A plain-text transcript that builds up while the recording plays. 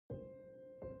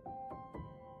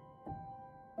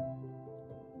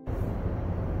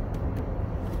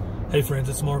Hey friends,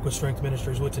 it's Mark with Strength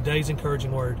Ministries with today's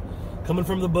encouraging word coming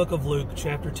from the book of Luke,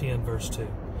 chapter 10, verse 2.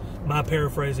 My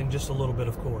paraphrasing just a little bit,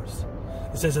 of course.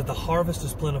 It says that the harvest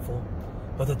is plentiful,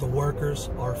 but that the workers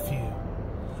are few.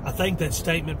 I think that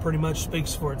statement pretty much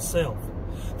speaks for itself.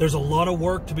 There's a lot of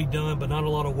work to be done, but not a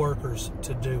lot of workers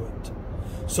to do it.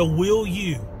 So will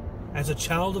you, as a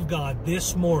child of God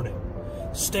this morning,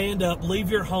 stand up,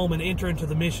 leave your home, and enter into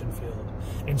the mission field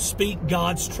and speak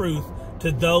God's truth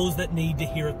to those that need to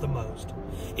hear it the most?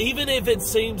 Even if it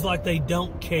seems like they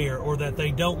don't care or that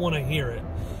they don't want to hear it,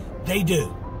 they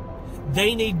do.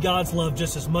 They need God's love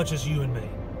just as much as you and me.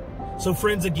 So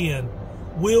friends, again,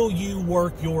 will you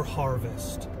work your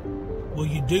harvest? Will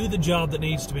you do the job that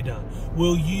needs to be done?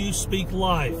 Will you speak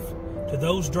life to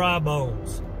those dry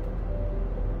bones?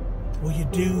 Will you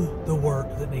do the work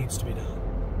that needs to be done?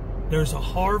 There's a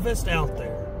harvest out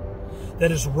there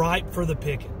that is ripe for the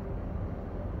picking.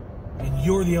 And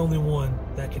you're the only one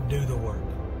that can do the work.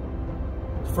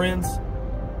 Friends,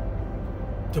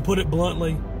 to put it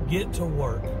bluntly, get to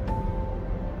work.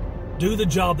 Do the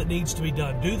job that needs to be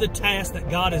done. Do the task that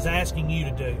God is asking you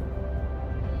to do.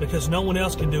 Because no one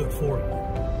else can do it for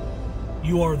you.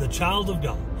 You are the child of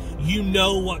God. You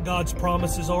know what God's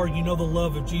promises are. You know the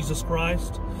love of Jesus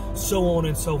Christ. So on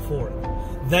and so forth.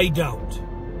 They don't.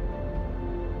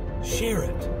 Share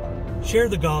it. Share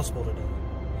the gospel today.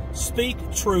 Speak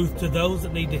truth to those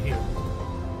that need to hear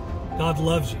it. God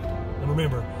loves you. And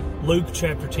remember, Luke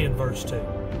chapter 10, verse 2.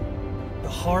 The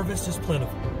harvest is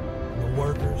plentiful, and the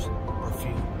workers are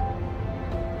few.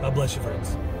 God bless you,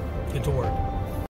 friends. Get to work.